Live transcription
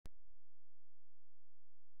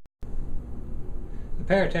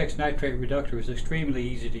The ParaTechs Nitrate Reductor is extremely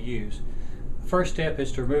easy to use. The first step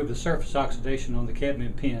is to remove the surface oxidation on the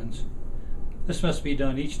cadmium pins. This must be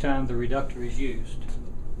done each time the reductor is used.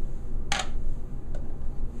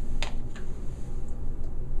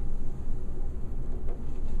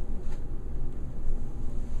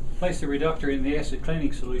 Place the reductor in the acid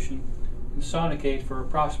cleaning solution and sonicate for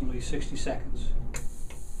approximately 60 seconds.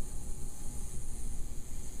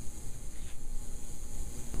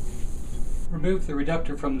 Remove the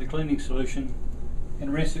reductor from the cleaning solution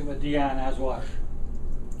and rinse it with deionized water.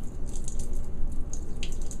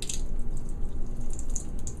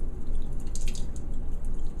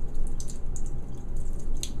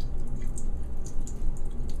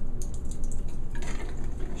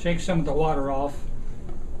 Shake some of the water off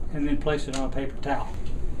and then place it on a paper towel.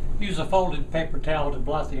 Use a folded paper towel to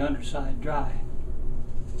blot the underside dry.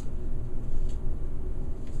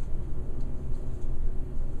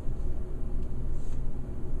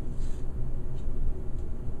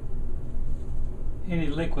 Any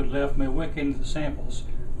liquid left may wick into the samples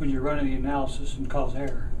when you're running the analysis and cause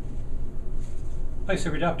error. Place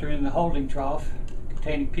the reductor in the holding trough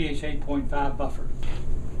containing pH 8.5 buffer.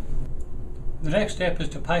 The next step is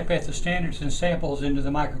to pipette the standards and samples into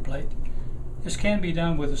the microplate. This can be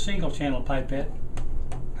done with a single channel pipette.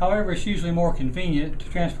 However, it's usually more convenient to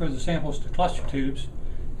transfer the samples to cluster tubes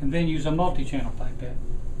and then use a multi-channel pipette.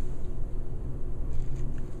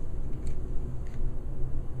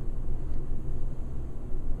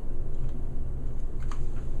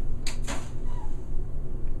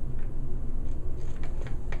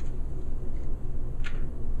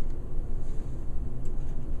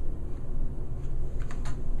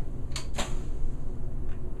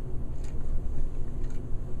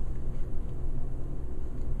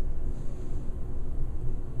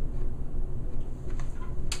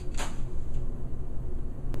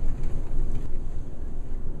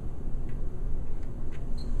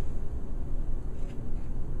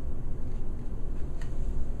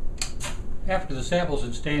 After the samples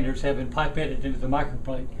and standards have been pipetted into the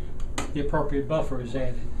microplate, the appropriate buffer is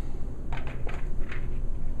added.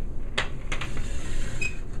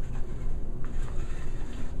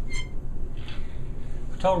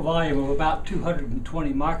 A total volume of about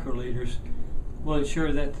 220 microliters will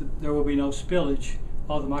ensure that there will be no spillage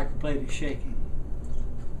while the microplate is shaking.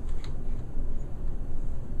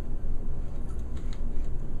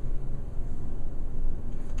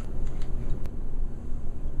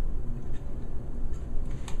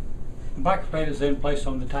 The microplate is then placed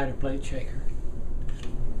on the tighter plate shaker.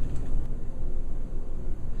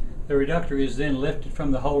 The reductor is then lifted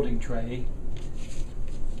from the holding tray,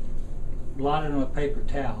 blotted on a paper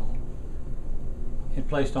towel, and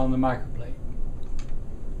placed on the microplate.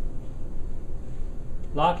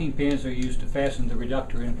 Locking pins are used to fasten the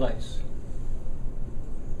reductor in place.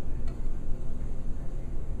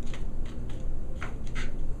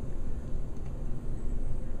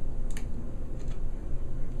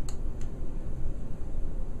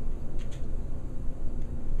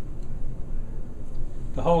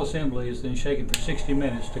 The whole assembly is then shaken for 60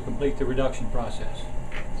 minutes to complete the reduction process.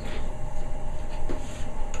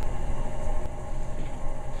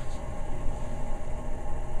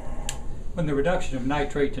 When the reduction of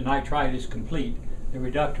nitrate to nitrite is complete, the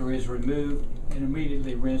reductor is removed and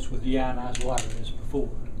immediately rinsed with deionized water as before.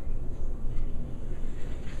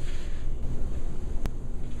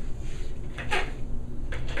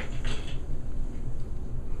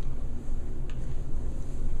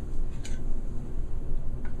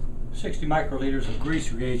 "60 microliters of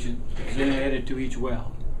grease reagent is then added to each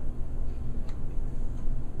well.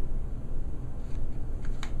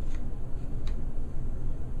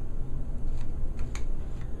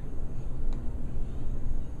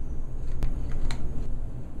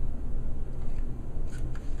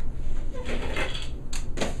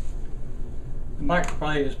 The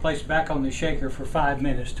microplate is placed back on the shaker for 5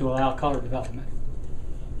 minutes to allow color development.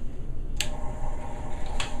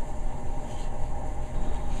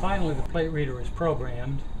 Finally, the plate reader is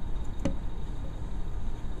programmed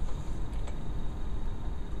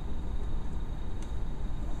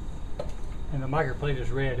and the microplate is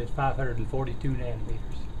read at 542 nanometers.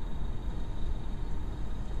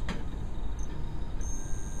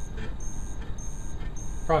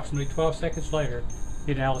 Approximately 12 seconds later,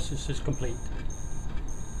 the analysis is complete.